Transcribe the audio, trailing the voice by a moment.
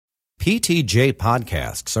PTJ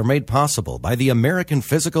podcasts are made possible by the American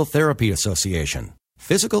Physical Therapy Association.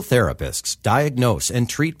 Physical therapists diagnose and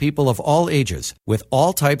treat people of all ages with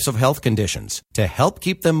all types of health conditions to help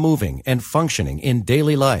keep them moving and functioning in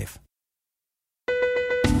daily life.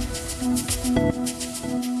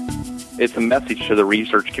 It's a message to the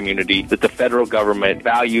research community that the federal government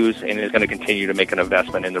values and is going to continue to make an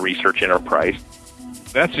investment in the research enterprise.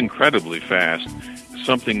 That's incredibly fast.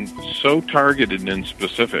 Something so targeted and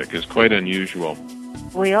specific is quite unusual.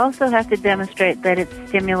 We also have to demonstrate that it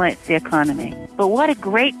stimulates the economy. But what a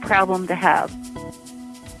great problem to have.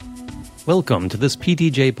 Welcome to this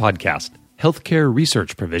PTJ podcast, Healthcare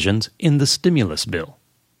Research Provisions in the Stimulus Bill.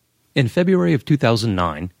 In February of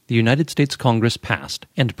 2009, the United States Congress passed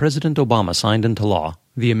and President Obama signed into law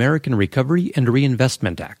the American Recovery and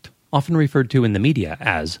Reinvestment Act, often referred to in the media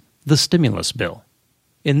as the Stimulus Bill.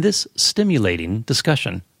 In this stimulating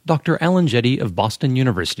discussion, Dr. Alan Jetty of Boston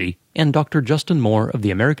University and Dr. Justin Moore of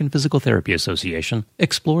the American Physical Therapy Association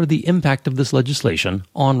explore the impact of this legislation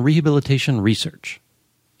on rehabilitation research.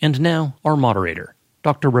 And now, our moderator,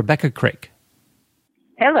 Dr. Rebecca Craik.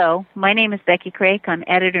 Hello, my name is Becky Craik. I'm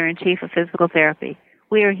Editor-in-Chief of Physical Therapy.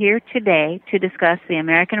 We are here today to discuss the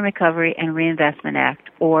American Recovery and Reinvestment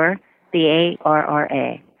Act, or the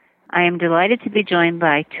ARRA. I am delighted to be joined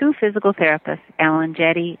by two physical therapists, Alan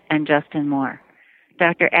Jetty and Justin Moore.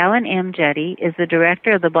 Dr. Alan M. Jetty is the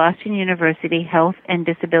director of the Boston University Health and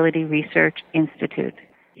Disability Research Institute.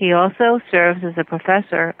 He also serves as a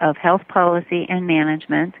professor of health policy and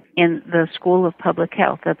management in the School of Public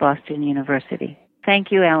Health at Boston University. Thank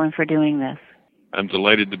you, Alan, for doing this. I'm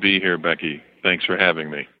delighted to be here, Becky. Thanks for having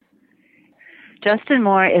me. Justin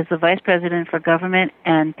Moore is the Vice President for Government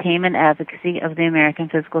and Payment Advocacy of the American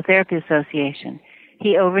Physical Therapy Association.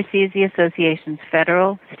 He oversees the association's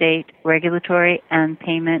federal, state, regulatory, and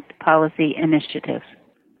payment policy initiatives.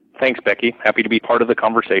 Thanks, Becky. Happy to be part of the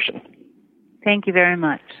conversation. Thank you very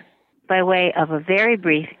much. By way of a very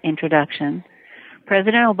brief introduction,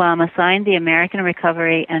 President Obama signed the American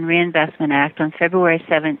Recovery and Reinvestment Act on February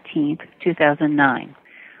 17, 2009.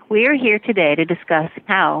 We are here today to discuss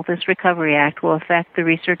how this Recovery Act will affect the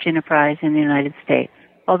research enterprise in the United States.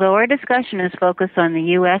 Although our discussion is focused on the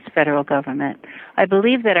U.S. federal government, I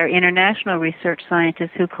believe that our international research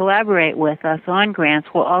scientists who collaborate with us on grants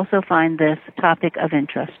will also find this topic of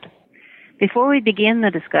interest. Before we begin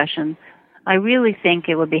the discussion, I really think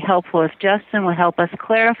it would be helpful if Justin would help us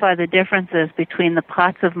clarify the differences between the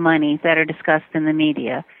pots of money that are discussed in the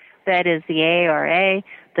media. That is the ARRA,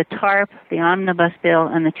 the TARP, the Omnibus Bill,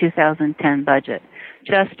 and the 2010 budget.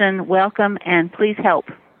 Justin, welcome, and please help.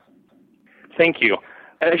 Thank you.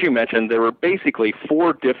 As you mentioned, there were basically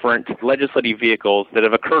four different legislative vehicles that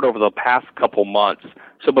have occurred over the past couple months.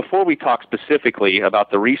 So before we talk specifically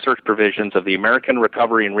about the research provisions of the American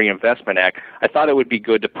Recovery and Reinvestment Act, I thought it would be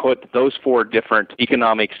good to put those four different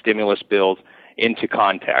economic stimulus bills into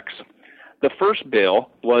context. The first bill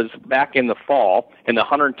was back in the fall in the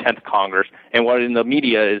 110th Congress, and what in the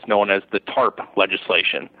media is known as the TARP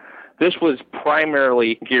legislation. This was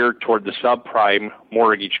primarily geared toward the subprime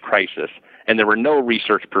mortgage crisis, and there were no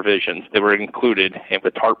research provisions that were included in the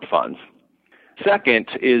TARP funds. Second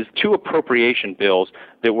is two appropriation bills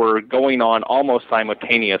that were going on almost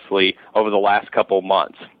simultaneously over the last couple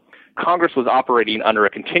months. Congress was operating under a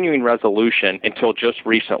continuing resolution until just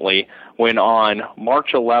recently, when on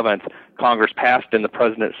March 11th, Congress passed and the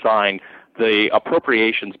President signed the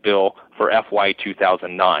appropriations bill for FY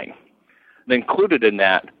 2009. Included in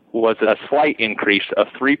that was a slight increase of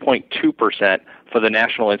 3.2% for the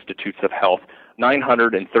National Institutes of Health,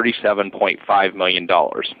 $937.5 million.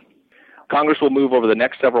 Congress will move over the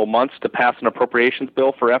next several months to pass an appropriations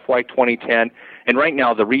bill for FY 2010, and right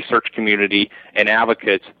now the research community and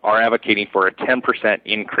advocates are advocating for a 10%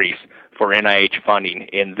 increase for NIH funding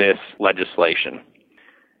in this legislation.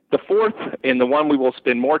 The fourth, and the one we will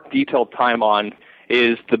spend more detailed time on,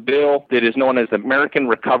 is the bill that is known as the American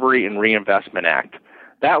Recovery and Reinvestment Act.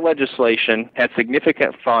 That legislation had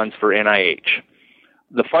significant funds for NIH.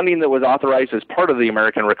 The funding that was authorized as part of the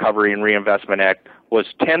American Recovery and Reinvestment Act was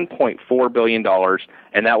 $10.4 billion,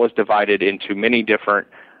 and that was divided into many different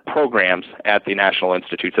programs at the National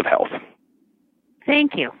Institutes of Health.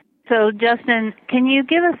 Thank you. So, Justin, can you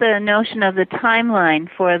give us a notion of the timeline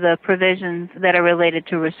for the provisions that are related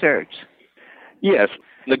to research? Yes.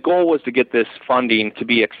 The goal was to get this funding to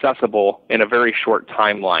be accessible in a very short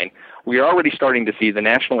timeline. We are already starting to see the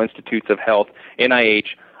National Institutes of Health, NIH,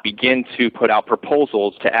 begin to put out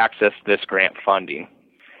proposals to access this grant funding.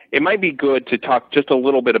 It might be good to talk just a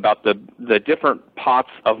little bit about the different pots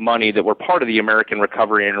of money that were part of the American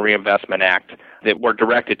Recovery and Reinvestment Act that were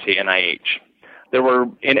directed to NIH. There were,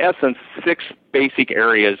 in essence, 6 basic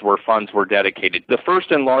areas where funds were dedicated. The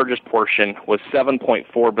first and largest portion was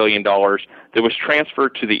 $7.4 billion that was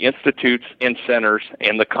transferred to the institutes and centers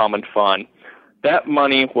and the Common Fund. That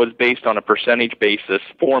money was based on a percentage basis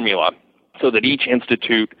formula so that each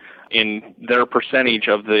institute in their percentage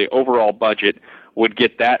of the overall budget would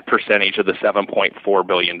get that percentage of the $7.4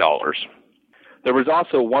 billion. There was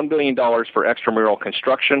also $1 billion for extramural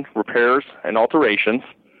construction, repairs, and alterations,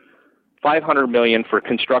 $500 million for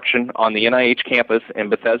construction on the NIH campus in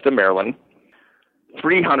Bethesda, Maryland,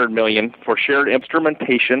 $300 million for shared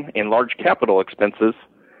instrumentation and large capital expenses,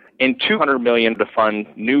 and $200 million to fund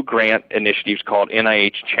new grant initiatives called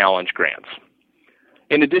NIH Challenge Grants.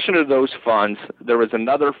 In addition to those funds, there was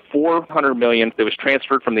another $400 million that was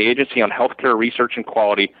transferred from the Agency on Healthcare Research and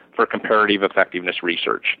Quality for comparative effectiveness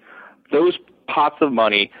research. Those pots of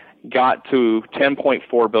money got to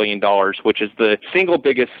 $10.4 billion, which is the single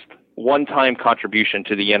biggest one-time contribution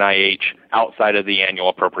to the NIH outside of the annual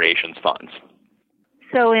appropriations funds.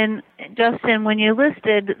 So, Justin, when you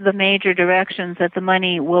listed the major directions that the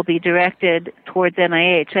money will be directed towards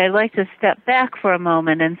NIH, I'd like to step back for a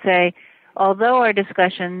moment and say, although our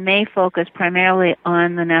discussion may focus primarily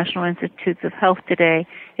on the National Institutes of Health today,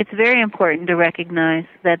 it's very important to recognize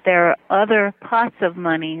that there are other pots of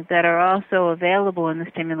money that are also available in the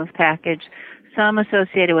stimulus package, some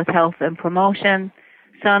associated with health and promotion,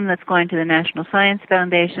 some that's going to the National Science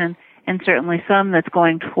Foundation, and certainly some that's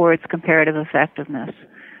going towards comparative effectiveness.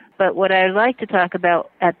 But what I'd like to talk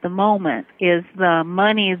about at the moment is the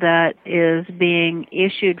money that is being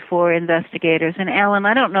issued for investigators. And Alan,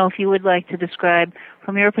 I don't know if you would like to describe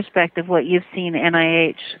from your perspective what you've seen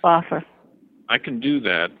NIH offer. I can do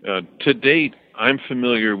that. To date, I'm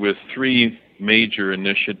familiar with 3 major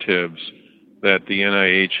initiatives that the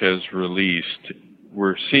NIH has released.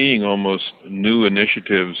 We're seeing almost new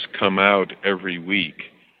initiatives come out every week.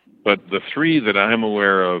 But the 3 that I'm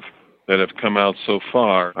aware of that have come out so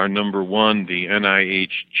far are, number 1, the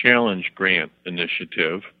NIH Challenge Grant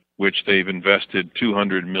Initiative, which they've invested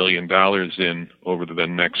 $200 million in over the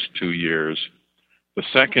next 2 years. The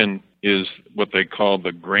second is what they call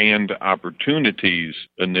the Grand Opportunities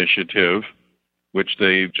Initiative, which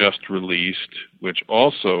they've just released, which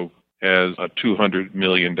also has a $200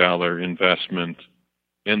 million investment.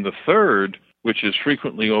 And the third, which is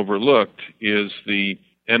frequently overlooked, is the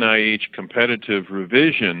NIH Competitive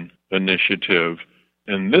Revision Initiative.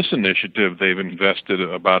 In this initiative, they've invested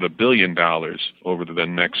about $1 billion over the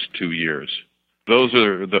next 2 years. Those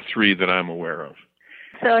are the 3 that I'm aware of.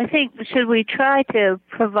 So I think, should we try to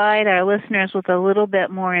provide our listeners with a little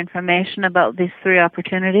bit more information about these 3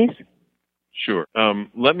 opportunities? Sure.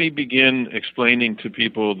 Let me begin explaining to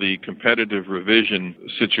people the competitive revision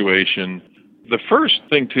situation. The first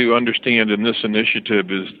thing to understand in this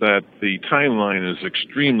initiative is that the timeline is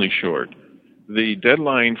extremely short. The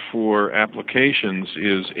deadline for applications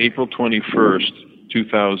is April 21st,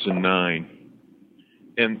 2009.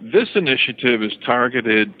 And this initiative is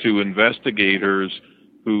targeted to investigators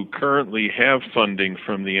who currently have funding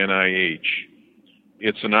from the NIH.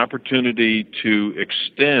 It's an opportunity to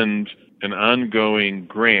extend an ongoing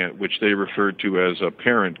grant, which they refer to as a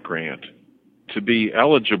parent grant. To be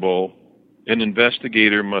eligible, an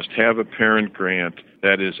investigator must have a parent grant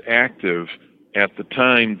that is active at the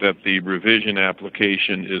time that the revision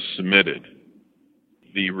application is submitted.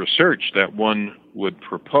 The research that one would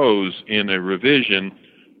propose in a revision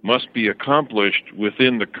must be accomplished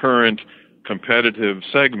within the current competitive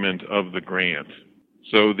segment of the grant.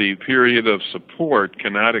 So the period of support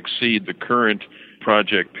cannot exceed the current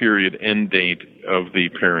project period end date of the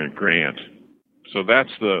parent grant. So that's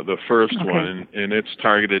the first one, and it's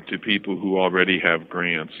targeted to people who already have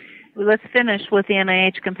grants. Let's finish with the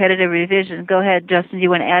NIH competitive revision. Go ahead, Justin. Do you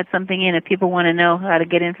want to add something in if people want to know how to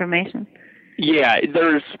get information? Yeah,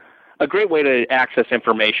 there's a great way to access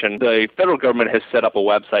information. The federal government has set up a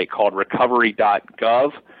website called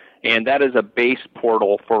recovery.gov, and that is a base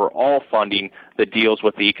portal for all funding that deals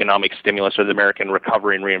with the economic stimulus or the American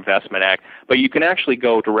Recovery and Reinvestment Act. But you can actually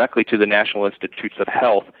go directly to the National Institutes of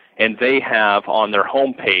Health, and they have on their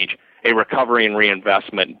homepage a recovery and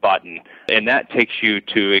reinvestment button. And that takes you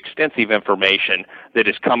to extensive information that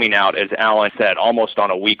is coming out, as Alan said, almost on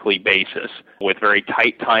a weekly basis with very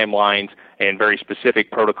tight timelines and very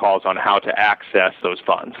specific protocols on how to access those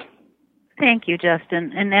funds. Thank you,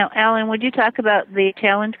 Justin. And now, Alan, would you talk about the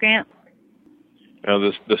challenge grant? Now,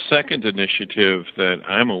 the second initiative that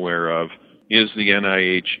I'm aware of is the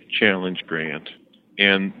NIH Challenge Grant.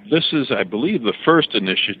 And this is, I believe, the first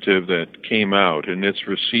initiative that came out, and it's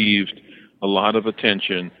received a lot of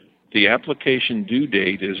attention. The application due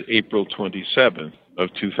date is April 27th of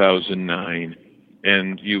 2009,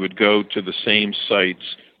 and you would go to the same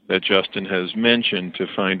sites that Justin has mentioned to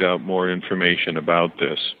find out more information about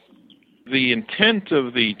this. The intent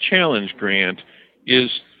of the Challenge Grant is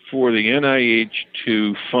for the NIH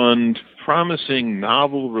to fund promising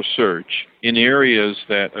novel research in areas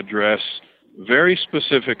that address very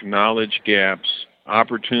specific knowledge gaps,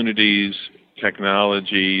 opportunities,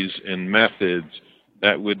 technologies, and methods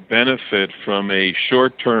that would benefit from a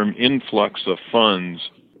short-term influx of funds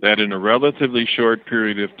that in a relatively short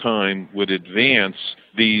period of time would advance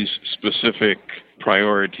these specific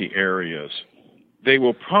priority areas. They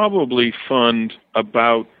will probably fund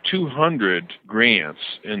about 200 grants,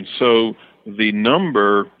 and so the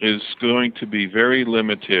number is going to be very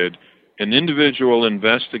limited. An individual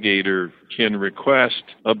investigator can request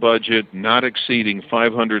a budget not exceeding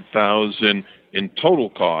 $500,000 in total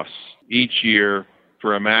costs each year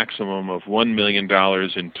for a maximum of $1 million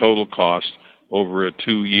in total costs over a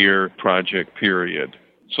 2-year project period.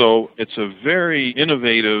 So it's a very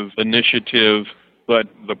innovative initiative, but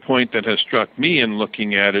the point that has struck me in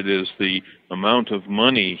looking at it is the amount of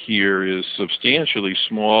money here is substantially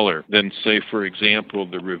smaller than, say, for example,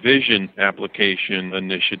 the revision application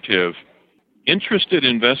initiative. Interested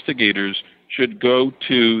investigators should go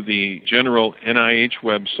to the general NIH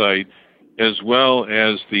website as well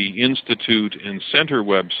as the Institute and Center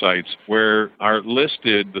websites where are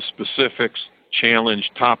listed the specific challenge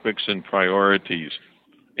topics and priorities.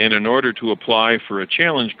 And in order to apply for a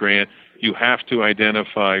challenge grant, you have to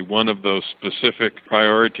identify one of those specific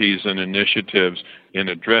priorities and initiatives and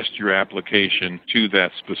address your application to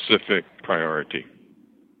that specific priority.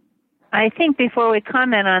 I think before we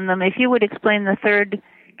comment on them, if you would explain the third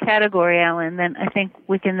category, Alan, then I think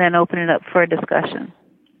we can then open it up for a discussion.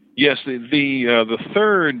 Yes, the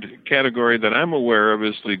third category that I'm aware of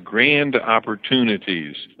is the Grand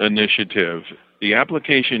Opportunities Initiative. The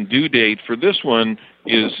application due date for this one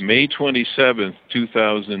is May 27th,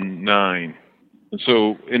 2009. And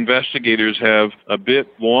so investigators have a bit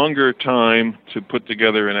longer time to put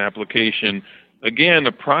together an application. Again,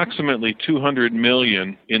 approximately $200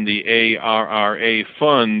 million in the ARRA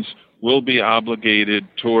funds will be obligated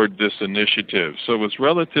toward this initiative, so it's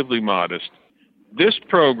relatively modest. This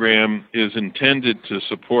program is intended to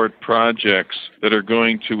support projects that are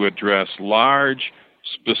going to address large,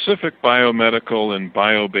 specific biomedical and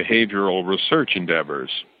biobehavioral research endeavors.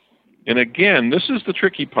 And again, this is the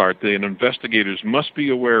tricky part that investigators must be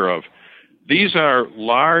aware of. These are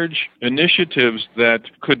large initiatives that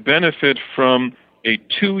could benefit from a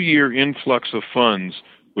 2-year influx of funds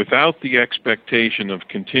without the expectation of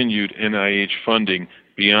continued NIH funding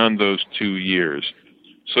beyond those 2 years.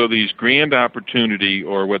 So these Grand Opportunity,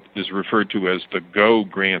 or what is referred to as the GO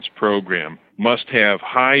Grants program, must have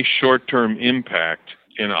high short-term impact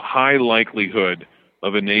and a high likelihood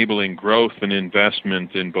of enabling growth and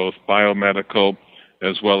investment in both biomedical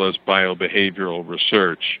as well as biobehavioral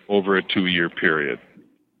research over a 2-year period.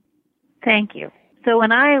 Thank you. So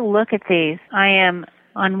when I look at these, I am,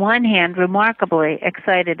 on one hand, remarkably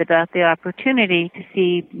excited about the opportunity to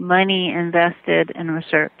see money invested in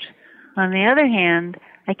research. On the other hand,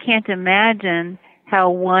 I can't imagine how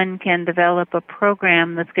one can develop a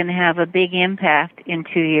program that's going to have a big impact in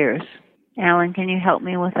 2 years. Alan, can you help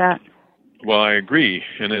me with that? Well, I agree.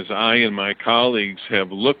 And as I and my colleagues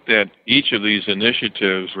have looked at each of these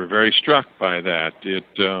initiatives, we're very struck by that.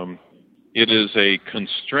 It is a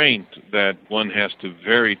constraint that one has to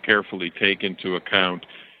very carefully take into account.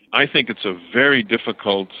 I think it's a very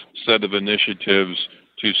difficult set of initiatives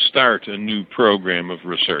to start a new program of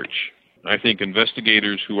research. I think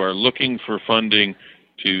investigators who are looking for funding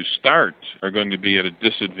to start are going to be at a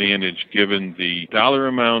disadvantage given the dollar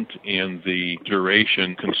amount and the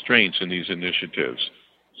duration constraints in these initiatives.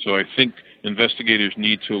 So I think investigators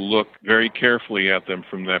need to look very carefully at them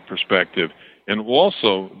from that perspective and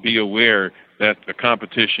also be aware that the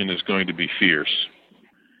competition is going to be fierce.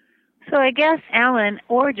 So I guess, Alan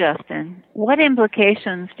or Justin, what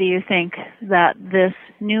implications do you think that this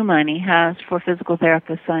new money has for physical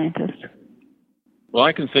therapist scientists? Well,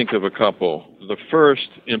 I can think of a couple. The first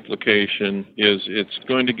implication is it's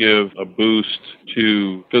going to give a boost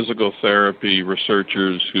to physical therapy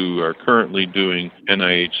researchers who are currently doing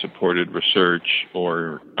NIH-supported research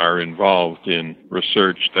or are involved in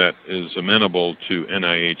research that is amenable to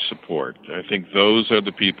NIH support. I think those are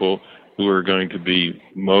the people who are going to be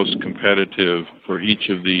most competitive for each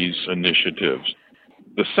of these initiatives.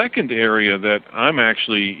 The second area that I'm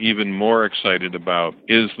actually even more excited about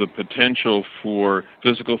is the potential for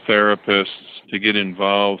physical therapists to get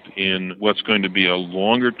involved in what's going to be a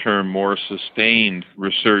longer-term, more sustained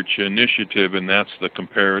research initiative, and that's the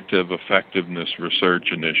Comparative Effectiveness Research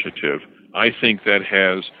Initiative. I think that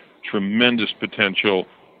has tremendous potential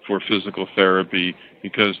for physical therapy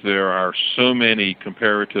because there are so many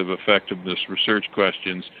comparative effectiveness research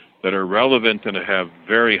questions that are relevant and have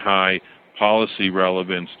very high policy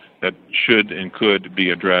relevance that should and could be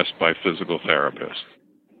addressed by physical therapists.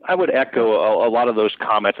 I would echo a lot of those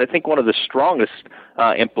comments. I think one of the strongest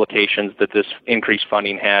implications that this increased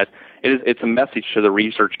funding has is it's a message to the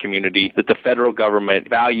research community that the federal government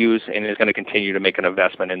values and is going to continue to make an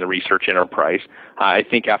investment in the research enterprise. I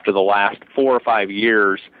think after the last 4 or 5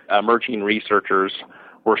 years, emerging researchers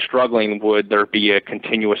were struggling, would there be a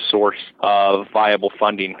continuous source of viable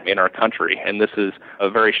funding in our country? And this is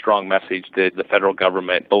a very strong message that the federal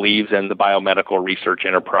government believes in the biomedical research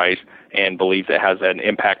enterprise and believes it has an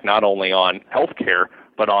impact not only on healthcare,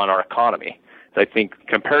 but on our economy. So I think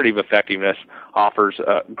comparative effectiveness offers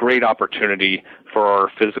a great opportunity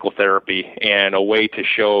for physical therapy and a way to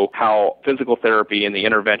show how physical therapy and the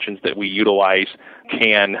interventions that we utilize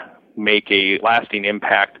can make a lasting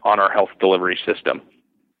impact on our health delivery system.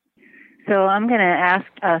 So I'm going to ask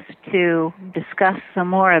us to discuss some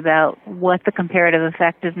more about what the comparative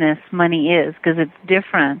effectiveness money is, because it's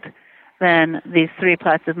different than these 3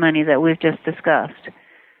 pots of money that we've just discussed.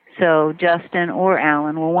 So Justin or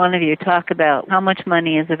Alan, will one of you talk about how much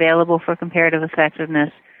money is available for comparative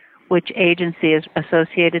effectiveness, which agency is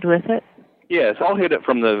associated with it? Yes, I'll hit it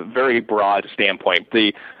from the very broad standpoint.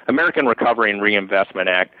 The American Recovery and Reinvestment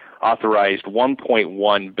Act authorized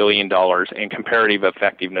 $1.1 billion in comparative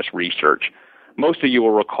effectiveness research. Most of you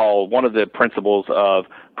will recall one of the principles of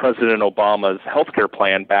President Obama's healthcare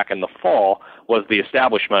plan back in the fall was the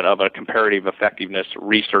establishment of a comparative effectiveness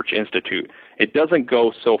research institute. It doesn't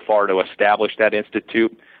go so far to establish that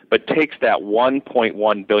institute, but takes that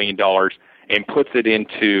 $1.1 billion and puts it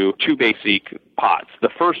into 2 basic pots. The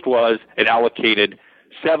first was it allocated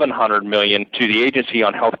 $700 million to the Agency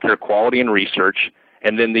on Healthcare Quality and Research,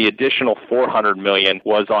 and then the additional $400 million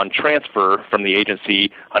was on transfer from the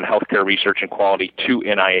Agency on Healthcare Research and Quality to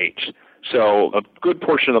NIH. So a good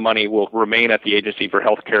portion of the money will remain at the Agency for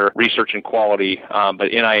Healthcare Research and Quality,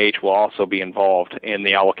 but NIH will also be involved in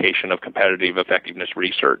the allocation of competitive effectiveness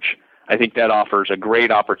research. I think that offers a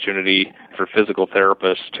great opportunity for physical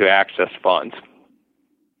therapists to access funds.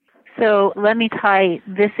 So let me tie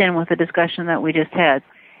this in with the discussion that we just had.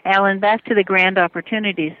 Alan, back to the grand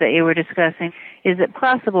opportunities that you were discussing. Is it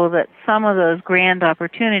possible that some of those grand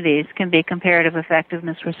opportunities can be comparative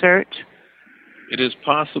effectiveness research? It is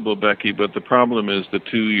possible, Becky, but the problem is the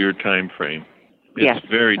 2-year time frame. It's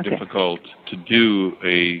very difficult to do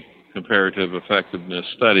a comparative effectiveness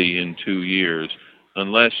study in 2 years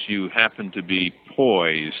unless you happen to be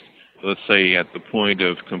poised, let's say at the point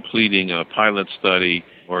of completing a pilot study,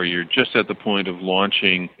 or you're just at the point of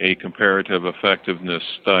launching a comparative effectiveness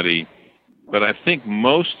study. But I think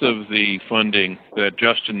most of the funding that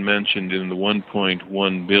Justin mentioned in the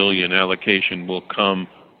 $1.1 billion allocation will come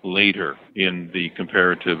later in the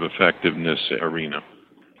comparative effectiveness arena.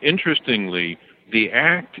 Interestingly, the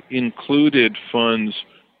Act included funds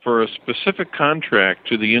for a specific contract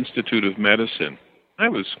to the Institute of Medicine. I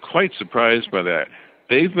was quite surprised by that.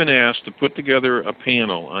 They've been asked to put together a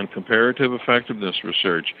panel on comparative effectiveness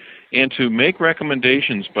research and to make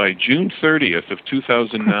recommendations by June 30th of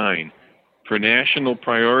 2009 for national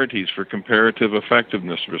priorities for comparative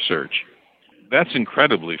effectiveness research. That's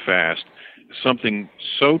incredibly fast. Something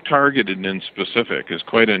so targeted and specific is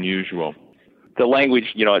quite unusual. The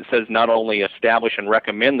language, it says not only establish and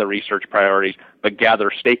recommend the research priorities, but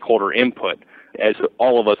gather stakeholder input. As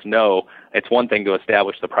all of us know, it's one thing to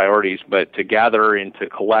establish the priorities, but to gather and to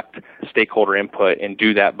collect stakeholder input and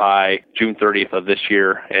do that by June 30th of this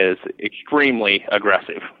year is extremely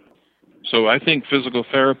aggressive. So I think physical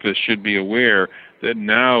therapists should be aware that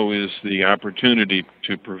now is the opportunity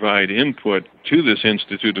to provide input to this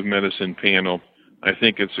Institute of Medicine panel. I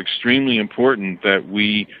think it's extremely important that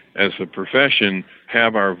we, as a profession,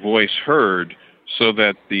 have our voice heard so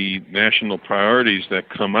that the national priorities that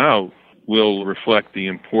come out will reflect the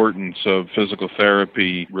importance of physical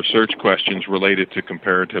therapy research questions related to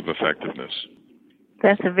comparative effectiveness.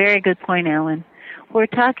 That's a very good point, Alan. We're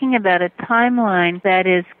talking about a timeline that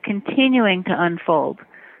is continuing to unfold.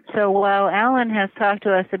 So while Alan has talked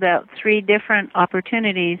to us about 3 different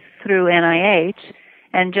opportunities through NIH,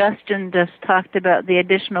 and Justin just talked about the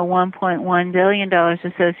additional $1.1 billion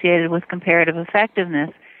associated with comparative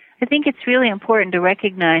effectiveness, I think it's really important to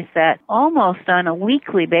recognize that almost on a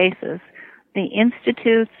weekly basis, the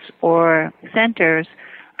institutes or centers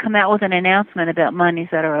come out with an announcement about monies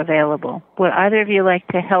that are available. Would either of you like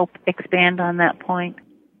to help expand on that point?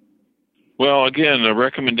 Well, again, a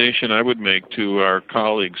recommendation I would make to our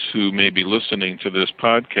colleagues who may be listening to this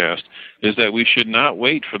podcast is that we should not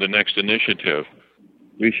wait for the next initiative.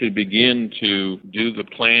 We should begin to do the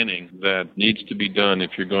planning that needs to be done if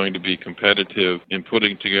you're going to be competitive in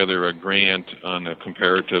putting together a grant on a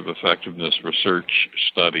comparative effectiveness research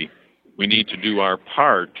study. We need to do our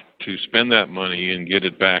part to spend that money and get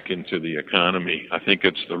it back into the economy. I think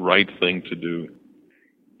it's the right thing to do.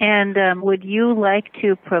 And would you like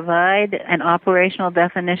to provide an operational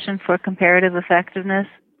definition for comparative effectiveness?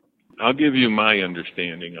 I'll give you my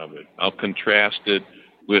understanding of it. I'll contrast it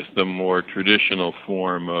with the more traditional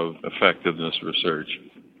form of effectiveness research.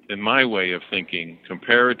 In my way of thinking,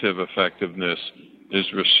 comparative effectiveness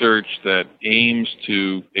is research that aims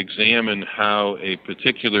to examine how a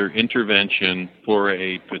particular intervention for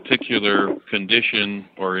a particular condition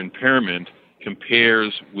or impairment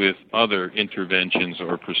compares with other interventions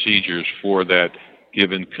or procedures for that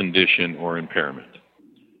given condition or impairment.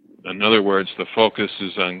 In other words, the focus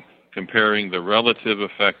is on comparing the relative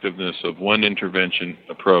effectiveness of one intervention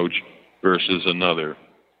approach versus another.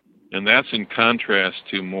 And that's in contrast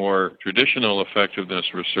to more traditional effectiveness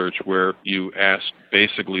research where you ask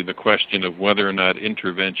basically the question of whether or not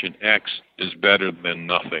intervention X is better than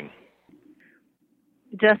nothing.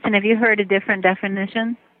 Justin, have you heard a different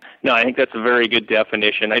definition? No, I think that's a very good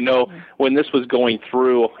definition. I know when this was going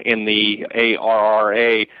through in the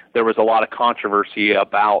ARRA, there was a lot of controversy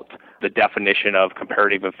about the definition of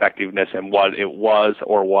comparative effectiveness and what it was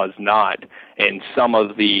or was not. And some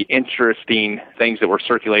of the interesting things that were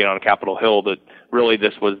circulating on Capitol Hill, that really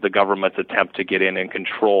this was the government's attempt to get in and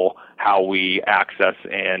control how we access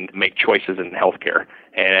and make choices in healthcare.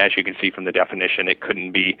 And as you can see from the definition, it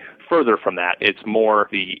couldn't be further from that. It's more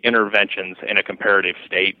the interventions in a comparative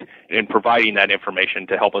state and providing that information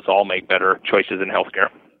to help us all make better choices in healthcare.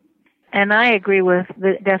 And I agree with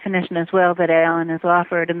the definition as well that Alan has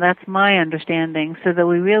offered, and that's my understanding, so that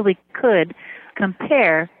we really could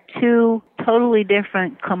compare two totally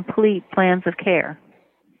different, complete plans of care.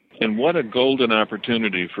 And what a golden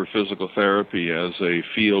opportunity for physical therapy as a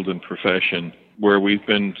field and profession, where we've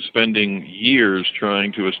been spending years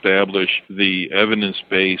trying to establish the evidence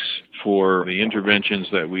base for the interventions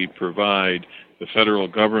that we provide. The federal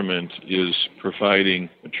government is providing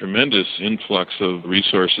a tremendous influx of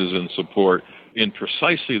resources and support in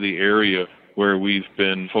precisely the area where we've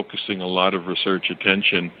been focusing a lot of research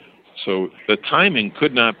attention. So the timing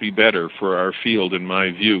could not be better for our field, in my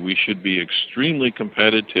view. We should be extremely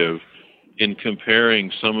competitive in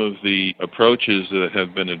comparing some of the approaches that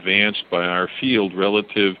have been advanced by our field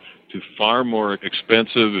relative to far more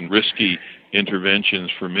expensive and risky interventions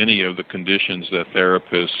for many of the conditions that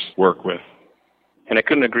therapists work with. And I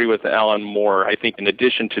couldn't agree with Alan more. I think in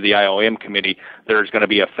addition to the IOM committee, there's going to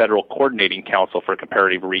be a federal coordinating council for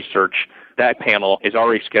comparative research. That panel has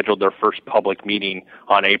already scheduled their first public meeting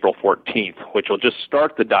on April 14th, which will just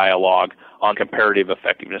start the dialogue on comparative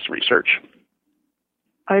effectiveness research.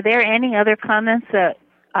 Are there any other comments that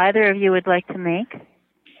either of you would like to make?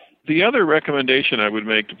 The other recommendation I would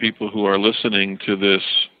make to people who are listening to this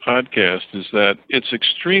podcast is that it's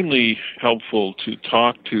extremely helpful to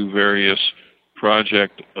talk to various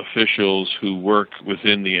project officials who work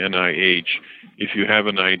within the NIH if you have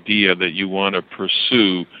an idea that you want to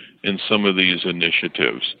pursue in some of these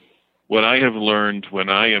initiatives. What I have learned when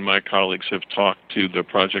I and my colleagues have talked to the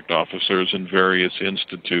project officers in various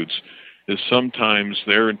institutes is sometimes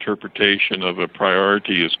their interpretation of a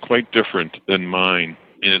priority is quite different than mine,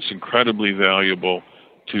 and it's incredibly valuable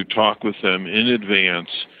to talk with them in advance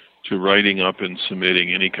to writing up and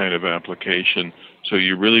submitting any kind of application, so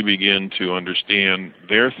you really begin to understand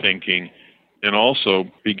their thinking and also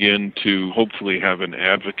begin to hopefully have an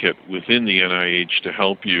advocate within the NIH to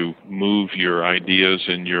help you move your ideas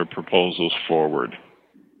and your proposals forward.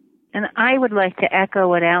 And I would like to echo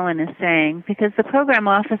what Alan is saying, because the program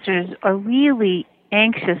officers are really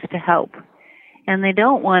anxious to help, and they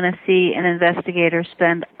don't want to see an investigator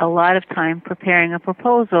spend a lot of time preparing a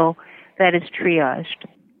proposal that is triaged.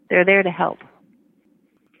 They're there to help.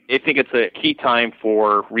 I think it's a key time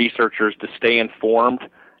for researchers to stay informed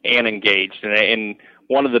and engaged. And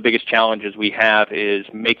one of the biggest challenges we have is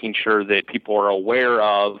making sure that people are aware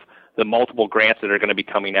of the multiple grants that are going to be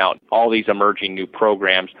coming out, all these emerging new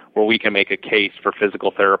programs where we can make a case for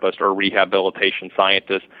physical therapists or rehabilitation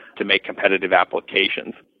scientists to make competitive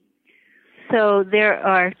applications. So there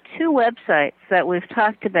are two websites that we've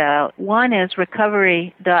talked about. One is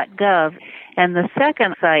recovery.gov, and the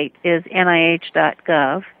second site is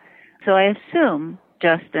nih.gov. So I assume,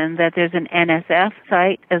 Justin, that there's an NSF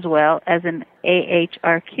site as well as an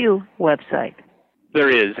AHRQ website. There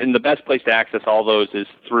is, and the best place to access all those is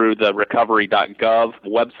through the recovery.gov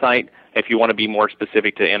website. If you want to be more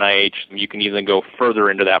specific to NIH, you can even go further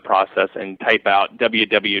into that process and type out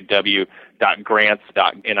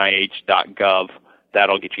www.grants.nih.gov.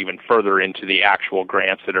 That'll get you even further into the actual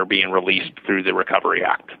grants that are being released through the Recovery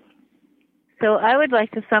Act. So I would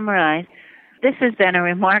like to summarize. This has been a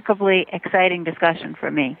remarkably exciting discussion for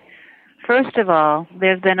me. First of all,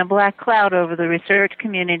 there's been a black cloud over the research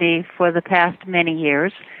community for the past many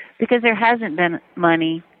years because there hasn't been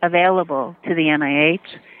money available to the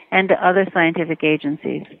NIH and to other scientific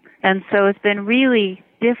agencies. And so it's been really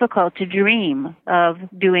difficult to dream of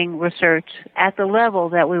doing research at the level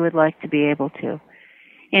that we would like to be able to.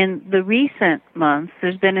 In the recent months,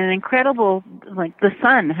 there's been an incredible, the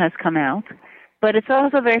sun has come out, but it's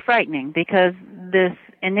also very frightening because this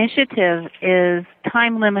initiative is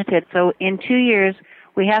time limited. So in 2 years,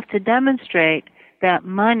 we have to demonstrate that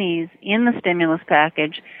monies in the stimulus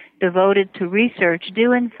package devoted to research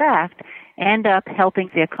do, in fact, end up helping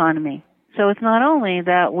the economy. So it's not only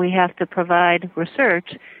that we have to provide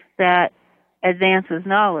research that advances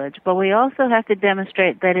knowledge, but we also have to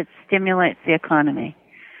demonstrate that it stimulates the economy.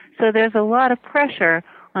 So there's a lot of pressure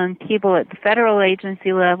on people at the federal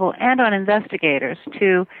agency level and on investigators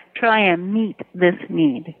to try and meet this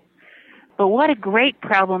need. But what a great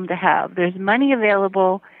problem to have. There's money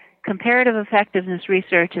available. Comparative effectiveness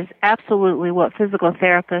research is absolutely what physical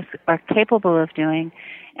therapists are capable of doing,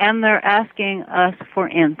 and they're asking us for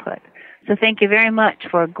input. So thank you very much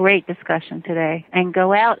for a great discussion today, and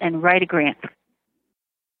go out and write a grant.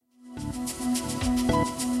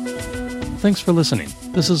 Thanks for listening.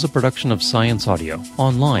 This is a production of Science Audio,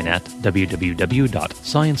 online at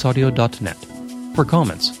www.scienceaudio.net. For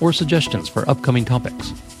comments or suggestions for upcoming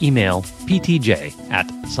topics, email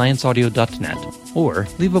ptj@scienceaudio.net or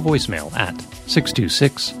leave a voicemail at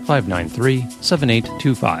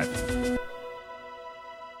 626-593-7825.